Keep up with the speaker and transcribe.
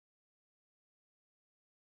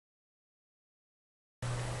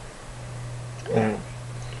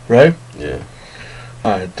Right? Yeah.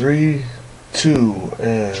 Alright, 3, 2,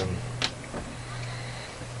 and...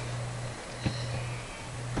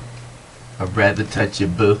 I'd rather touch your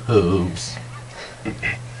boobs. I'd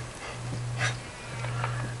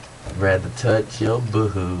rather touch your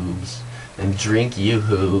boobs and drink you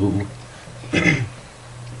who.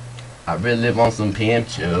 I really want some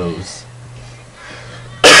panchos.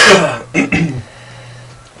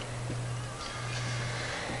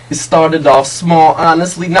 It started off small,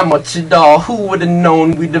 honestly, not much at all. Who would have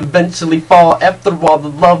known we'd eventually fall? After all the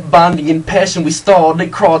love, bonding, and passion we stalled,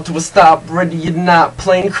 it crawled to a stop, ready or not.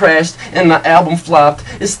 Plane crashed, and our album flopped.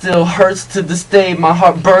 It still hurts to this day. My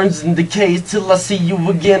heart burns and decays till I see you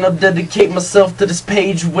again. I'll dedicate myself to this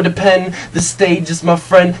page with a pen. The stage is my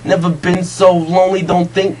friend. Never been so lonely.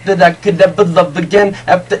 Don't think that I could ever love again.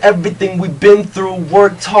 After everything we've been through,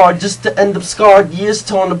 worked hard just to end up scarred. Years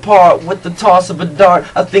torn apart with the toss of a dart.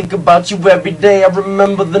 I think about you every day. I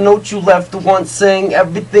remember the note you left once saying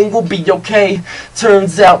everything will be okay.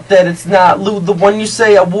 Turns out that it's not. Lou, the one you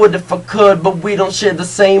say I would if I could, but we don't share the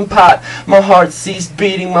same pot. My heart ceased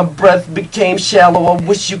beating, my breath became shallow. I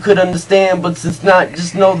wish you could understand, but since not,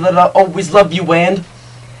 just know that I always love you. And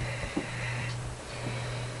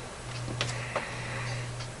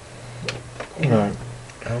Alright.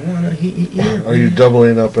 I wanna hear. Are you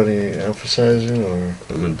doubling up any emphasizing, or?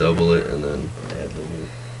 I'm gonna double it and then add the loop.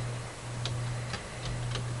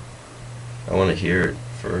 I want to hear it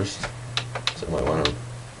first, so I might want to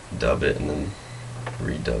dub it and then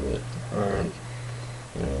redub it. Alright.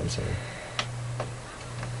 You know what I'm saying?